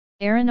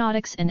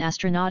Aeronautics and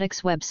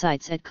Astronautics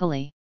websites at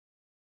curlie.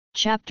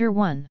 Chapter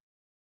 1.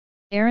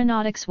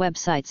 Aeronautics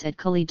websites at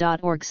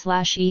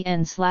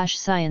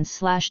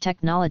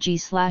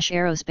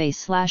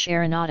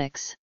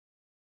curlie.org/en/science/technology/aerospace/aeronautics.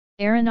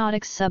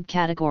 Aeronautics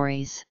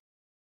subcategories: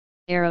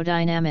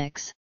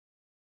 aerodynamics,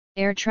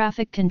 air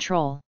traffic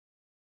control,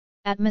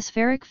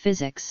 atmospheric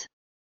physics,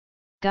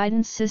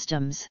 guidance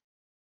systems,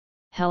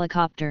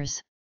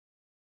 helicopters,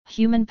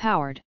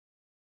 human-powered,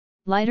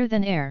 lighter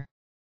than air,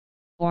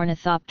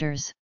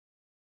 ornithopters,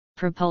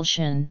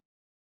 propulsion,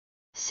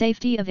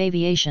 safety of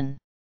aviation,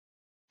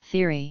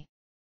 theory,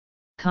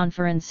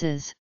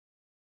 conferences,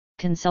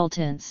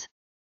 consultants,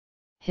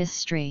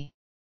 history,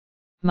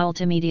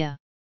 multimedia,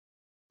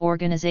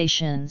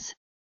 organizations,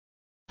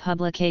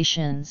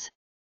 publications.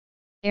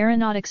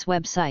 Aeronautics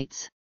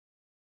websites: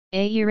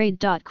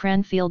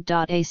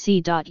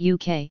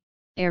 aeraid.cranfield.ac.uk,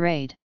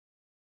 Aeraid.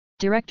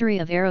 Directory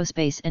of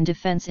Aerospace and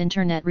Defence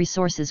Internet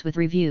resources with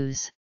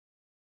reviews.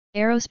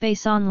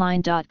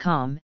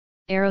 aerospaceonline.com,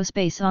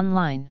 Aerospace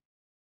Online.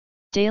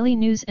 Daily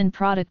news and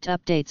product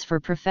updates for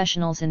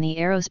professionals in the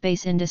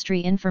aerospace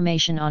industry.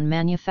 Information on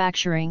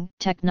manufacturing,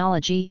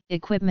 technology,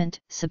 equipment,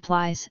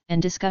 supplies,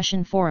 and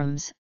discussion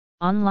forums,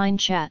 online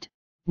chat,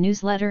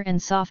 newsletter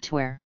and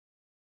software.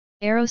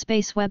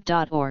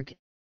 aerospaceweb.org,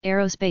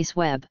 Aerospace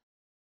Web.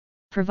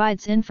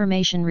 Provides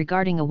information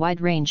regarding a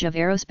wide range of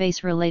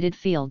aerospace-related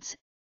fields,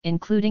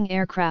 including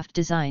aircraft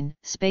design,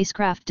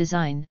 spacecraft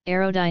design,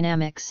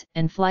 aerodynamics,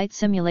 and flight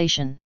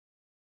simulation.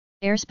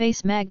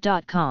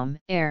 Airspacemag.com,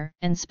 Air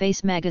and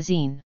Space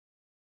Magazine.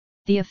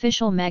 The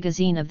official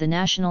magazine of the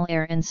National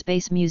Air and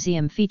Space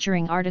Museum,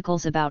 featuring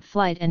articles about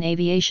flight and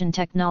aviation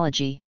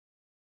technology.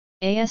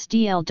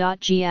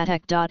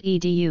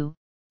 asdl.gatech.edu,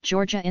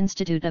 Georgia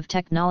Institute of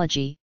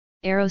Technology,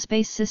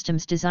 Aerospace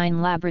Systems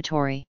Design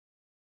Laboratory.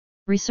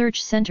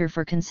 Research Center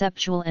for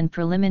Conceptual and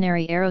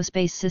Preliminary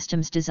Aerospace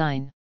Systems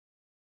Design.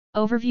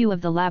 Overview of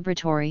the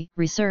laboratory,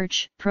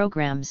 research,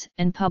 programs,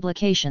 and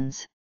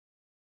publications.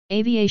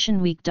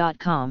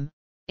 aviationweek.com,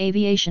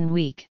 Aviation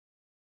Week.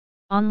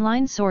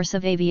 Online source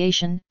of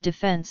aviation,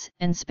 defense,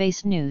 and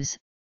space news,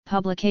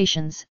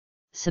 publications,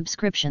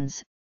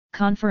 subscriptions,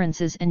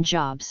 conferences and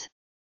jobs.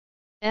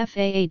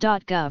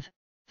 FAA.gov,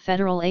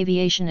 Federal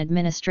Aviation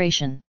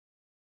Administration.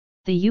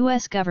 The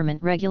U.S.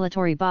 government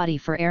regulatory body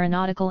for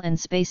aeronautical and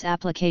space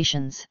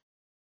applications.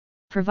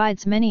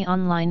 Provides many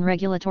online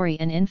regulatory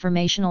and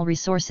informational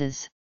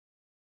resources.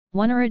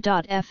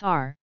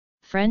 OneAero.fr,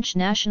 French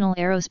National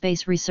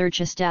Aerospace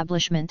Research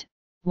Establishment,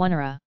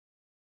 OneAero.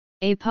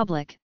 A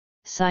public,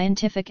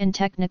 scientific and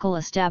technical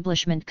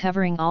establishment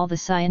covering all the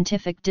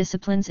scientific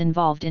disciplines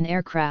involved in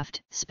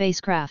aircraft,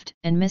 spacecraft,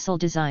 and missile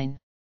design.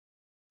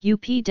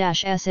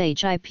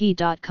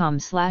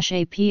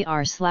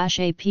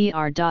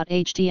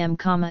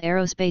 up-ship.apr/apr.htm,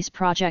 Aerospace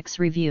Projects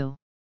Review.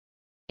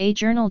 A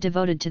journal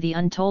devoted to the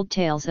untold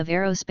tales of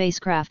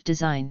aerospacecraft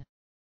design.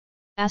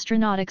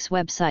 Astronautics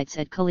websites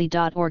at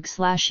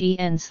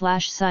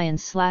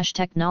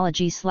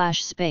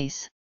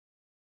curlie.org/en/science/technology/space.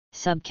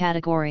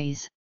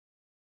 Subcategories: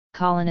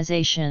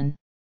 colonization,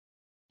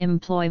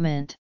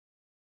 employment,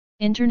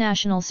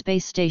 International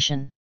Space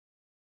Station,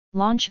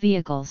 launch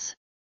vehicles,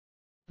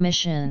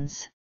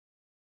 missions,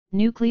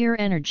 nuclear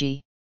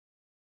energy,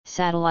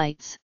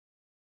 satellites,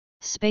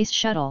 space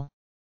shuttle,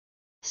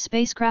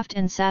 spacecraft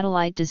and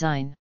satellite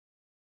design,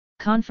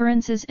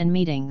 conferences and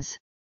meetings,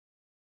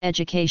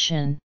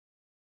 education,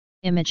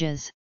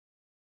 images,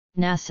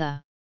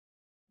 NASA,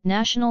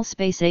 National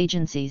Space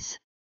Agencies,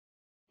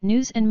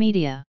 news and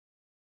media,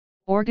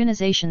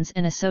 organizations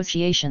and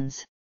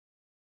associations,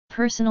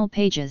 personal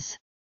pages,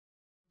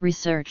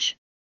 research,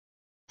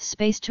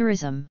 space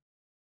tourism,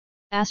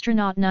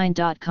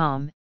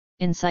 astronaut9.com,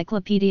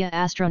 Encyclopedia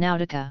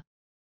Astronautica.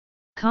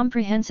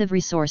 Comprehensive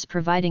resource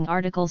providing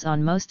articles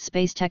on most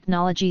space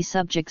technology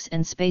subjects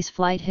and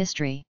spaceflight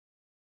history.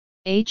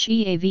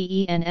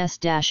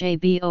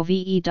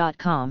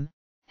 HEAVENS-ABOVE.com,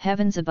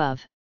 Heavens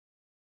Above.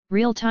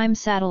 Real-time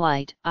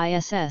satellite,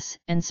 ISS,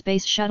 and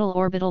space shuttle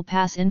orbital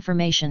pass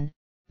information,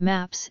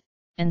 maps,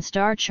 and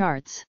star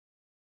charts.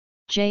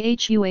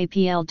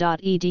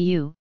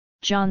 JHUAPL.edu,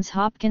 Johns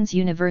Hopkins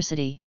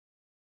University.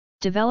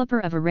 Developer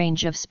of a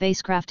range of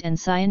spacecraft and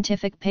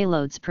scientific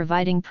payloads,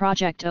 providing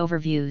project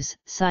overviews,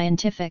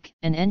 scientific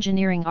and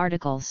engineering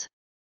articles.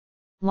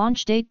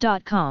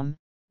 LaunchDate.com,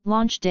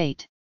 Launch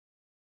Date.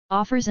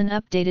 Offers an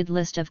updated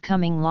list of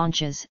coming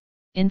launches,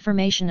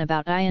 information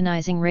about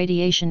ionizing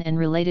radiation and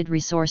related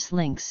resource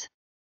links.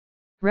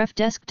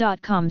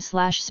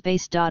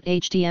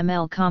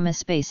 refdesk.com/space.html,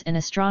 space and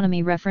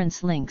astronomy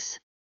reference links.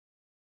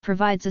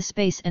 Provides a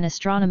space and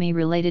astronomy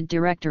related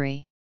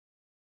directory.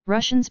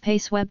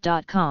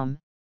 RussianSpaceWeb.com,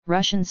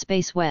 Russian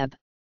Space Web.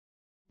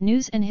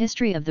 News and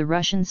history of the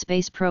Russian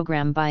space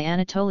program by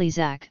Anatoly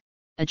Zak,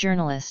 a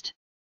journalist.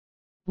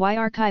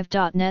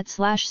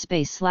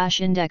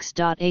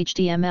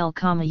 yArchive.net/space/index.html,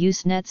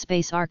 Usenet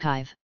Space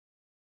Archive.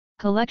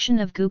 Collection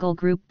of Google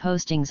Group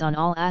postings on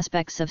all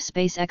aspects of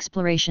space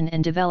exploration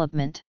and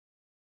development.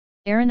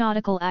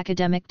 Aeronautical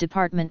Academic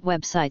Department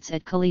websites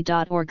at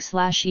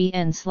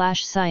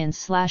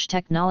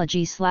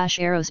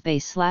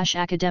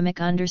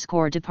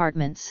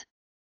cali.org/en/science/technology/aerospace/academic_departments.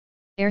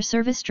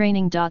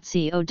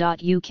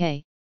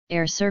 airservicetraining.co.uk,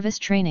 Air Service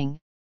Training,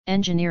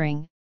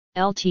 Engineering,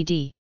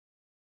 Ltd.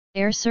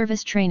 Air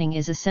Service Training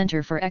is a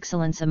centre for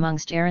excellence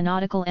amongst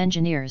aeronautical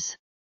engineers.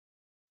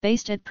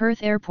 Based at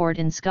Perth Airport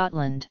in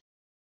Scotland.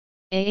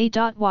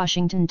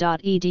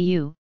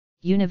 aa.washington.edu,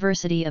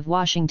 University of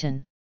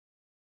Washington.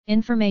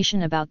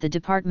 Information about the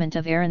Department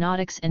of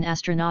Aeronautics and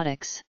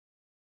Astronautics.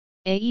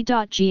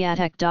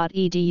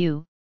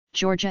 ae.gatech.edu,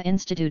 Georgia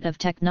Institute of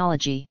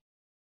Technology.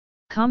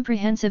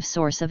 Comprehensive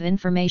source of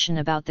information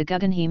about the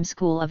Guggenheim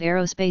School of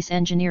Aerospace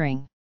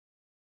Engineering.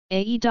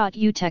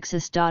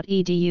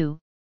 ae.utexas.edu,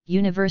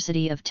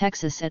 University of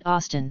Texas at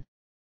Austin.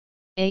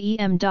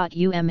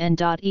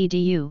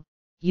 aem.umn.edu,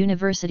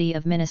 University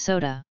of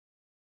Minnesota.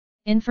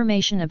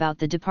 Information about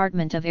the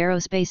Department of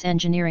Aerospace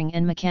Engineering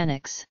and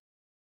Mechanics.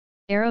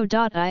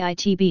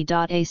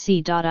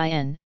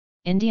 aero.iitb.ac.in,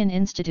 Indian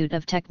Institute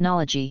of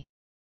Technology.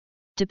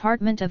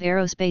 Department of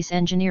Aerospace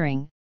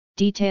Engineering,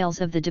 details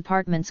of the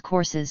department's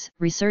courses,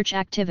 research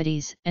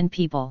activities, and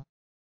people.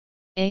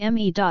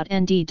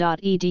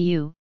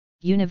 ame.nd.edu,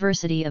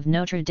 University of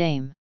Notre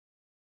Dame.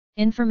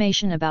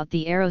 Information about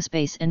the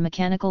Aerospace and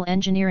Mechanical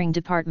Engineering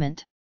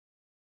Department.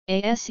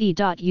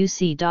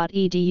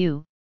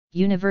 ase.uc.edu,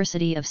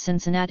 University of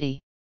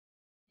Cincinnati.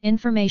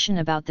 Information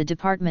about the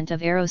Department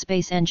of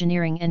Aerospace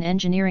Engineering and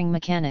Engineering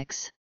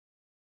Mechanics.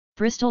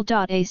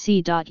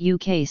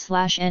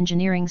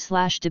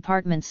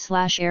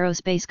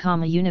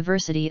 bristol.ac.uk/engineering/departments/aerospace,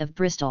 University of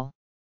Bristol.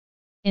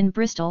 In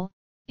Bristol,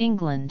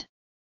 England.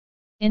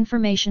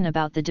 Information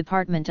about the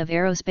Department of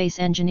Aerospace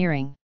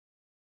Engineering.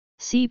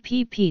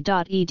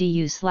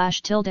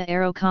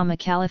 cpp.edu/aero,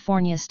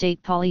 California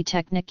State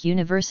Polytechnic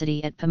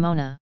University at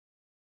Pomona.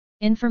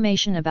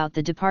 Information about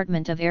the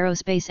Department of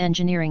Aerospace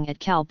Engineering at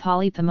Cal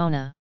Poly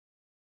Pomona.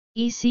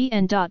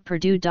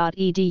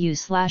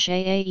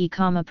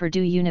 ecn.purdue.edu/aae,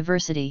 Purdue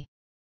University.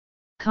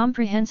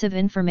 Comprehensive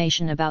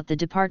information about the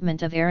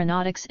Department of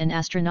Aeronautics and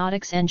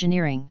Astronautics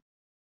Engineering.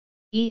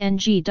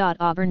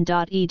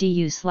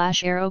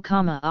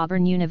 eng.auburn.edu/aero,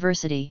 Auburn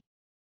University.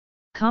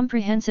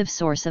 Comprehensive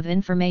source of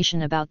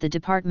information about the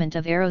Department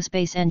of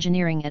Aerospace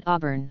Engineering at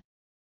Auburn.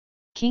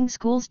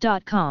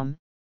 kingschools.com,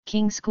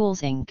 King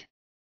Schools Inc.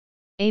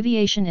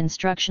 Aviation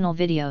instructional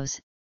videos,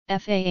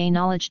 FAA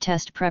knowledge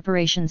test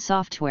preparation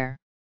software.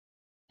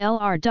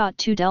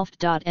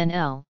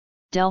 lr.2delft.nl,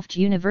 Delft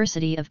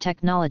University of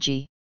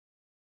Technology.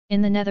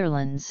 In the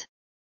Netherlands.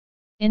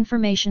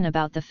 Information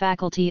about the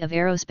Faculty of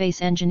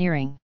Aerospace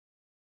Engineering.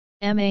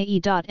 mae.ncsu.edu,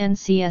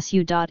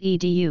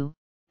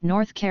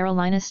 North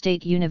Carolina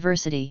State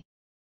University.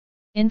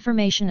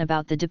 Information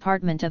about the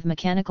Department of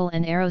Mechanical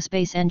and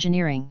Aerospace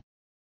Engineering.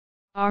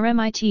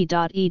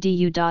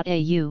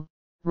 rmit.edu.au,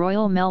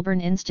 Royal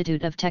Melbourne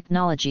Institute of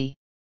Technology.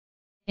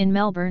 In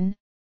Melbourne,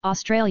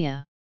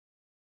 Australia.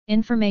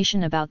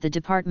 Information about the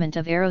Department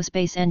of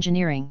Aerospace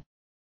Engineering.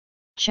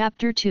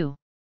 Chapter 2.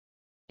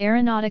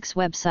 Aeronautics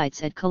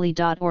websites at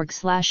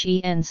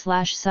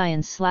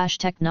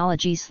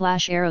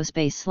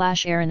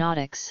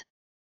cali.org/en/science/technology/aerospace/aeronautics.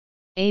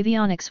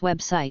 Avionics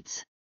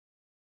websites.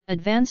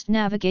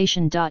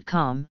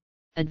 AdvancedNavigation.com,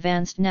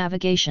 Advanced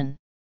Navigation.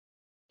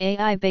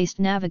 AI-based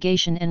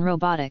navigation and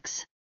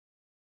robotics.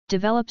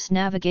 Develops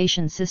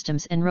navigation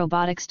systems and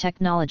robotics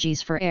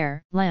technologies for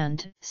air,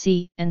 land,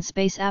 sea, and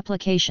space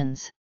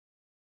applications.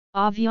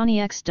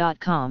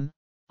 Avionics.com,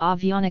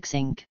 Avionics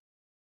Inc.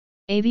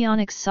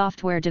 Avionics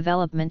software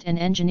development and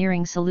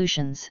engineering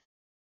solutions.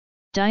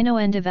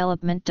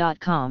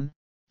 DynoEnDevelopment.com,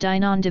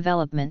 Dynon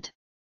Development.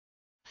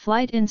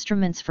 Flight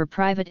instruments for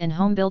private and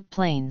home-built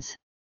planes.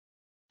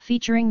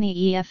 Featuring the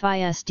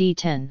EFIS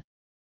D10.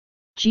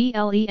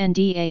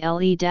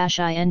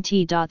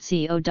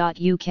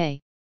 glendale-int.co.uk,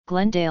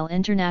 Glendale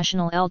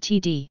International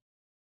Ltd.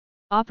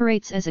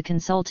 Operates as a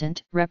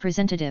consultant,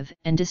 representative,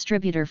 and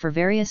distributor for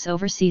various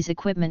overseas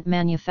equipment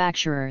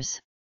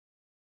manufacturers.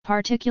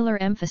 Particular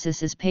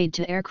emphasis is paid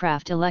to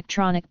aircraft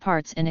electronic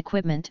parts and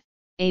equipment,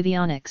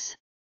 avionics.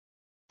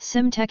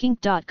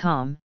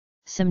 Simtechinc.com,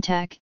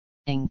 Simtech,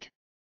 Inc.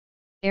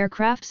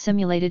 Aircraft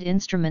simulated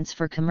instruments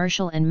for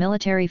commercial and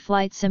military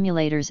flight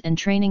simulators and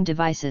training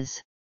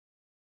devices.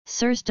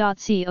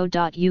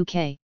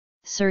 sirs.co.uk,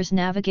 Sirs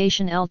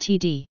Navigation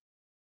Ltd.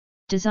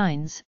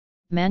 Designs,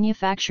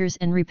 manufactures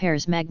and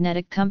repairs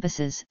magnetic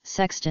compasses,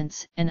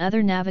 sextants, and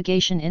other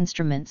navigation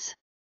instruments.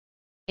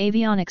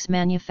 Avionics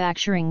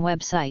manufacturing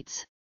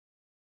websites.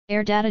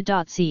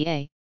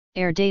 airdata.ca,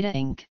 Airdata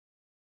Inc.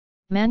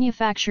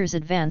 Manufactures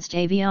advanced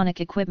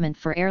avionic equipment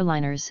for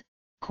airliners,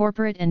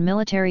 corporate and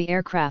military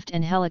aircraft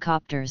and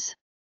helicopters.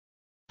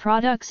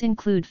 Products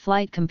include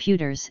flight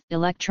computers,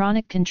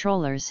 electronic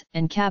controllers,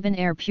 and cabin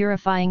air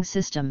purifying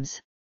systems.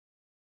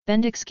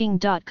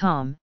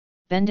 BendixKing.com,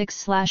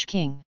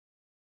 Bendix/King.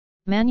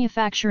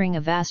 Manufacturing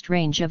a vast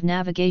range of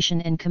navigation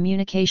and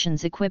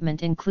communications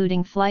equipment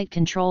including flight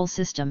control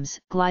systems,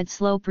 glide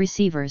slope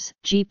receivers,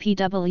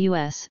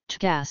 GPWS,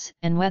 TCAS,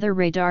 and weather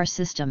radar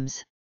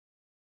systems.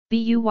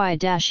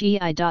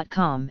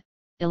 BUY-EI.com,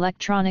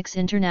 Electronics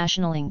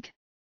International Inc.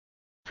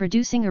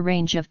 Producing a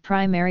range of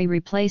primary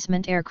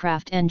replacement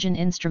aircraft engine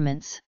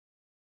instruments.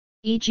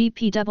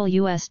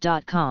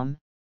 EGPWS.com,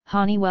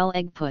 Honeywell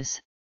EGPUS.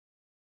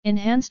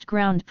 Enhanced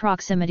Ground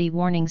Proximity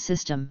Warning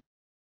System.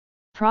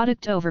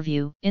 Product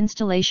Overview,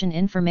 Installation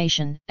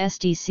Information,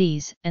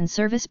 STCs, and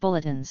Service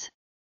Bulletins.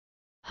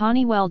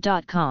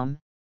 Honeywell.com,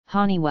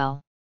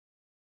 Honeywell.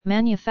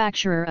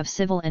 Manufacturer of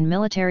civil and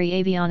military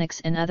avionics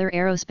and other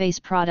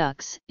aerospace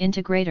products,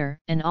 integrator,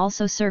 and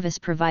also service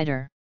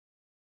provider.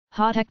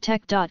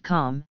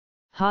 HotechTech.com,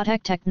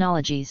 Hotech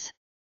Technologies.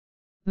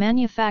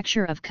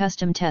 Manufacturer of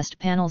custom test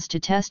panels to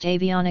test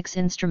avionics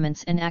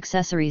instruments and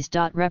accessories.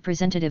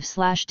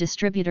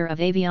 Representative/distributor of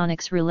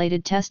avionics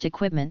related test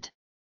equipment.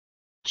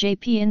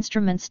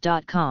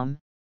 JPinstruments.com,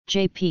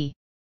 JP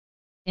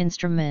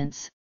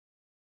Instruments.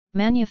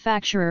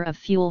 Manufacturer of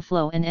fuel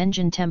flow and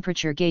engine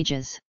temperature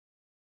gauges.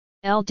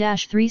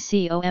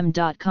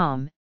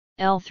 L-3com,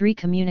 L3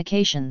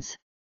 Communications.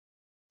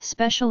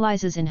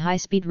 Specializes in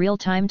high-speed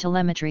real-time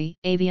telemetry,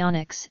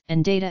 avionics,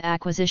 and data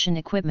acquisition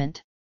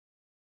equipment.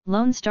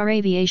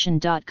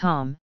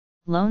 LoneStarAviation.com,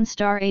 Lone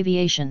Star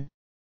Aviation.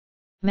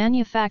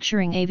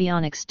 Manufacturing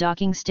avionics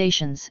docking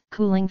stations,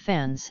 cooling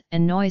fans,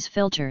 and noise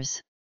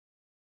filters.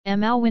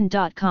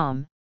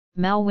 Malwin.com,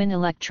 Malwin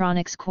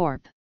Electronics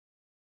Corp.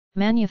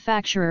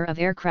 Manufacturer of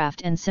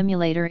aircraft and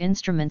simulator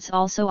instruments,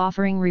 also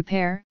offering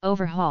repair,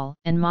 overhaul,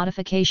 and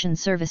modification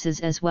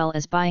services as well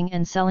as buying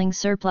and selling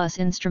surplus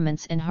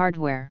instruments and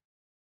hardware.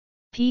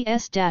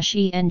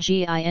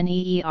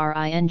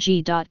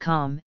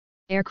 ps-engineering.com,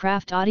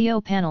 Aircraft audio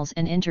panels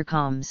and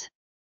intercoms.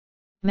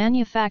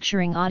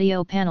 Manufacturing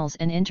audio panels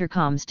and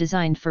intercoms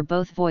designed for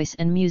both voice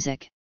and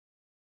music.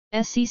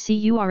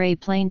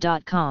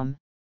 SecuraPlane.com,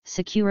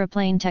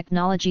 SecuraPlane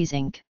Technologies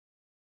Inc.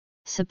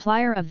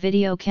 Supplier of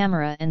video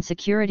camera and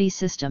security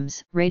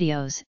systems,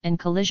 radios, and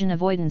collision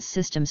avoidance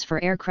systems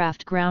for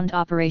aircraft ground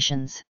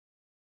operations.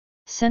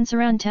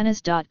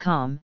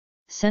 SensorAntennas.com,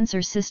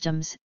 Sensor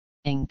Systems,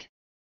 Inc.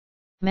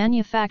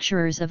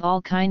 Manufacturers of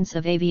all kinds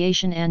of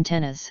aviation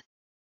antennas.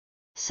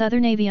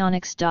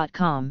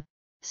 SouthernAvionics.com,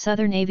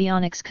 Southern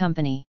Avionics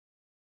Company.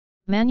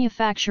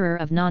 Manufacturer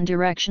of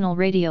non-directional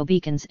radio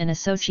beacons and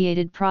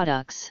associated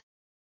products.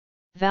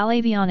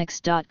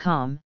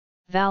 ValAvionics.com,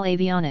 Val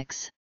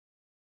Avionics.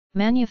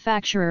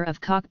 Manufacturer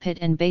of cockpit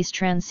and base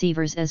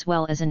transceivers as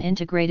well as an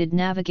integrated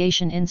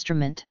navigation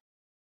instrument.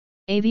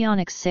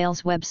 Avionics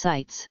sales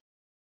websites.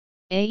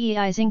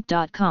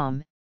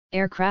 AEIsinc.com,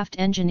 Aircraft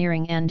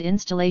Engineering and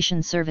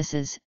Installation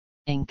Services,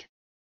 Inc.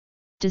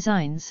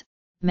 Designs,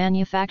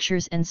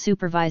 manufactures and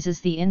supervises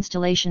the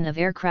installation of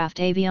aircraft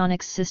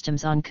avionics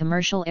systems on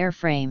commercial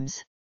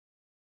airframes.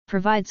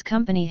 Provides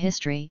company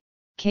history,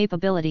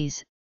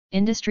 capabilities,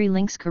 industry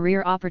links,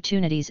 career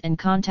opportunities and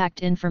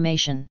contact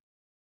information.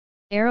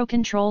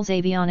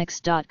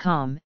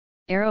 AeroControlsAvionics.com,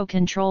 Aero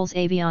Controls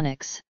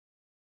Avionics.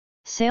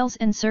 Sales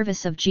and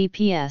service of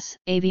GPS,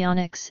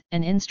 avionics,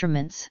 and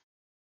instruments.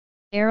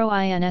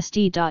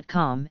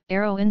 AeroInst.com,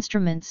 Aero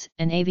Instruments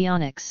and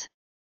Avionics.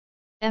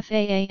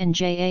 FAA and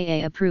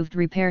JAA approved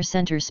repair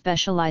center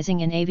specializing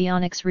in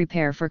avionics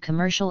repair for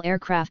commercial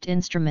aircraft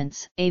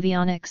instruments,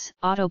 avionics,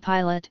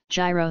 autopilot,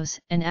 gyros,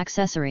 and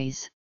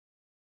accessories.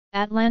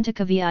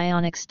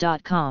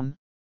 AtlanticAvionics.com,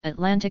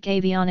 Atlantic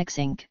Avionics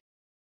Inc.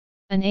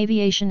 An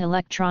aviation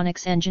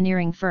electronics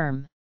engineering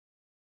firm.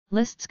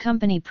 Lists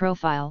company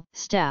profile,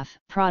 staff,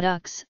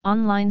 products,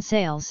 online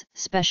sales,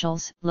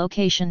 specials,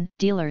 location,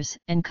 dealers,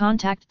 and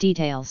contact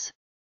details.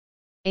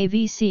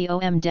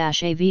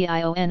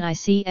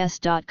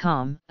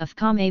 AVCOM-AVIONICS.com,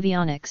 Ofcom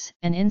Avionics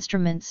and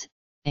Instruments,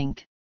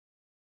 Inc.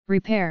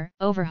 Repair,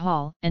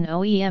 overhaul, and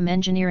OEM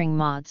engineering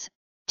mods,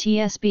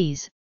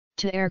 TSBs,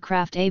 to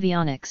aircraft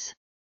avionics.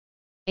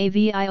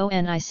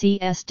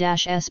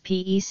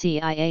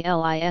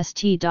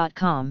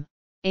 AVIONICS-SPECIALIST.com,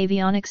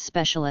 Avionics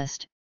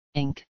Specialist,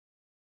 Inc.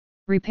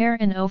 Repair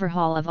and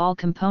overhaul of all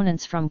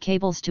components from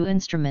cables to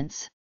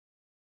instruments.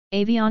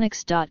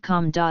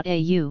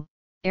 Avionics.com.au,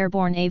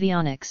 Airborne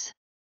Avionics.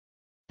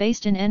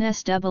 Based in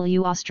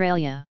NSW,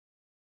 Australia.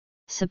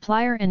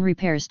 Supplier and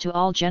repairs to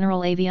all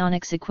general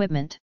avionics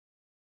equipment.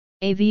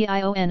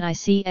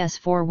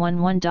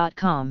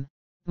 AVIONICS411.com,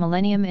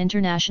 Millennium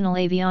International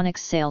Avionics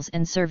Sales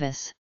and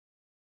Service.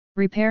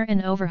 Repair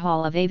and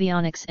overhaul of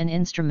avionics and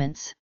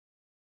instruments.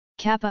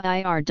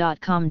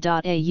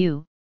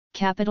 CappaIR.com.au,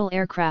 Capital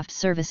Aircraft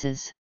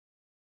Services.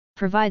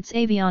 Provides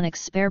avionics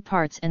spare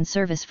parts and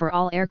service for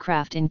all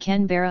aircraft in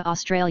Canberra,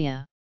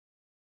 Australia.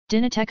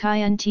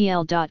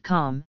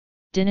 DynatechIntl.com,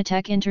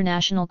 Dynatech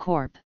International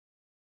Corp.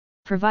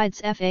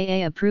 Provides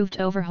FAA-approved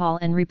overhaul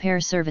and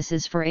repair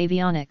services for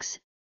avionics,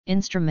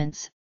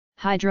 instruments,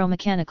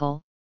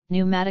 hydromechanical,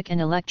 pneumatic and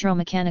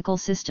electromechanical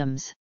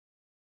systems.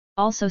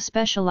 Also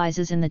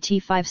specializes in the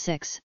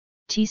T-56,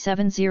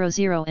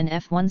 T700 and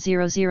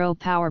F100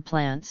 power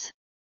plants.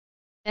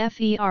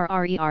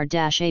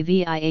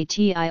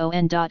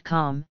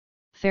 FERRER-AVIATION.com,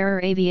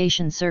 Ferrer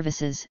Aviation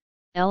Services,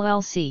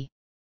 LLC.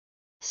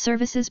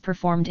 Services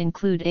performed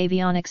include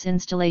avionics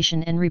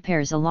installation and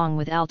repairs along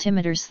with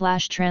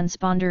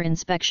altimeter/transponder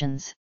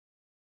inspections.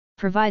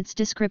 Provides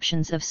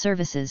descriptions of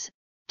services,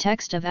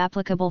 text of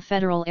applicable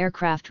federal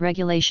aircraft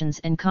regulations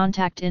and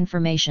contact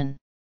information.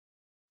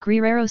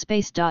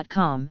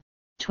 GreerAerospace.com,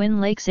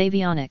 Twin Lakes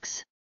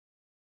Avionics.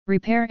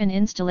 Repair and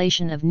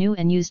installation of new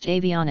and used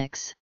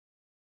avionics.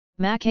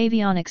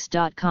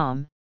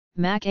 MacAvionics.com,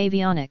 Mac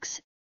Avionics,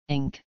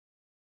 Inc.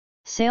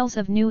 Sales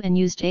of new and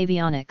used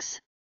avionics.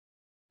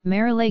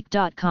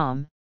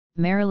 Marilake.com,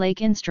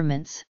 Marilake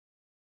Instruments.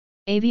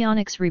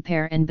 Avionics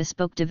repair and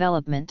bespoke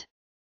development.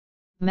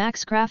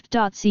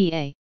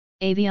 Maxcraft.ca,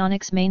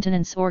 Avionics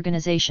maintenance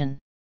organization.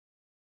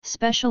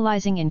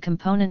 Specializing in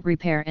component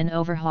repair and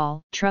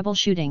overhaul,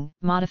 troubleshooting,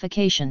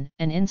 modification,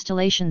 and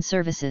installation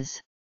services.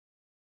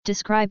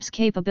 Describes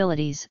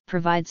capabilities,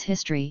 provides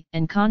history,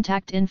 and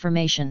contact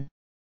information.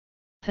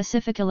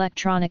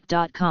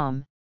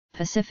 PacificElectronic.com,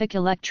 Pacific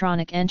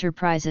Electronic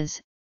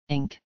Enterprises,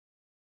 Inc.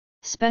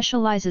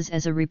 Specializes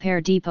as a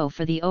repair depot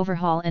for the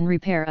overhaul and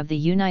repair of the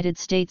United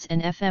States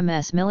and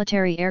FMS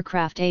military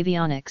aircraft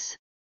avionics.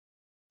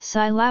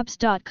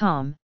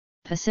 Scilabs.com,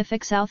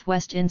 Pacific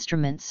Southwest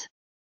Instruments.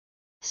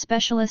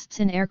 Specialists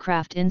in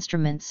aircraft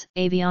instruments,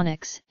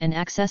 avionics, and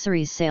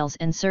accessories sales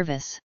and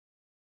service.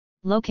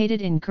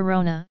 Located in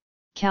Corona,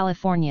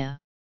 California.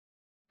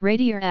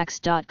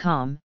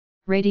 RadioRax.com,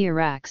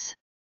 RadioRax.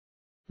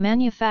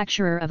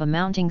 Manufacturer of a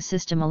mounting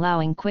system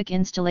allowing quick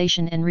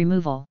installation and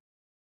removal.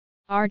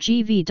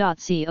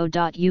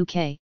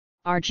 RGV.co.uk,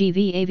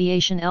 RGV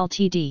Aviation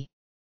Ltd.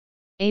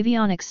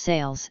 Avionics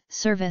sales,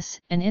 service,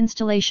 and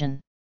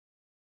installation.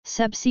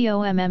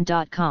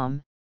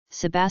 SebComm.com,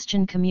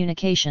 Sebastian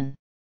Communication.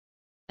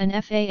 An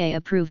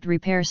FAA-approved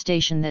repair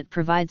station that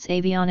provides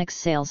avionics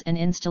sales and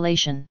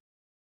installation.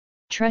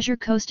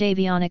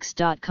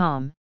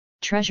 TreasureCoastAvionics.com,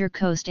 Treasure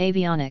Coast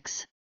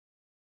Avionics.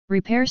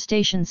 Repair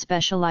station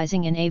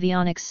specializing in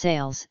avionics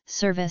sales,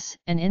 service,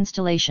 and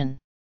installation.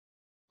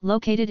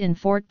 Located in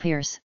Fort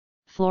Pierce,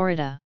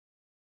 Florida.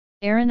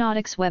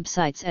 Aeronautics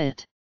websites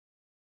at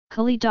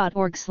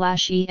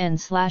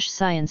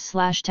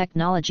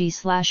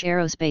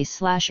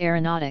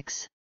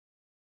cully.org/en/science/technology/aerospace/aeronautics.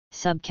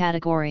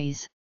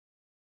 Subcategories: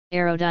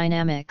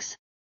 Aerodynamics,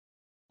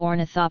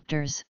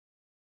 Ornithopters,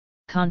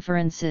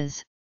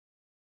 Conferences,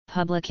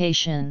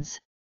 Publications.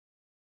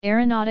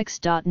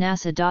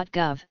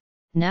 Aeronautics.nasa.gov,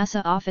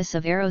 NASA Office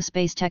of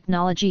Aerospace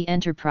Technology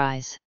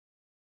Enterprise.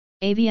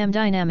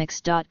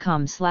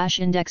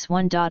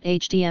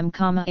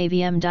 avmdynamics.com/index1.hdm,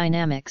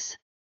 avmdynamics.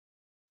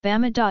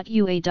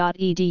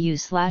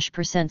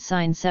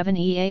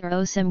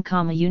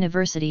 bama.ua.edu/%7EA/OSIM,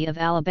 University of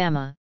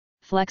Alabama,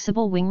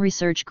 Flexible Wing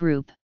Research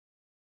Group.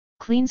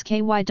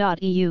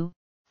 cleansky.eu,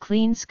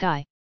 Clean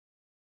Sky.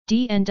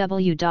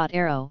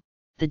 dnw.aero,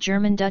 the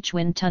German-Dutch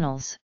wind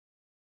tunnels.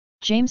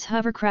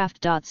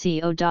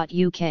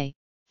 jameshovercraft.co.uk,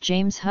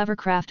 James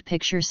Hovercraft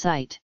picture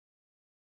site.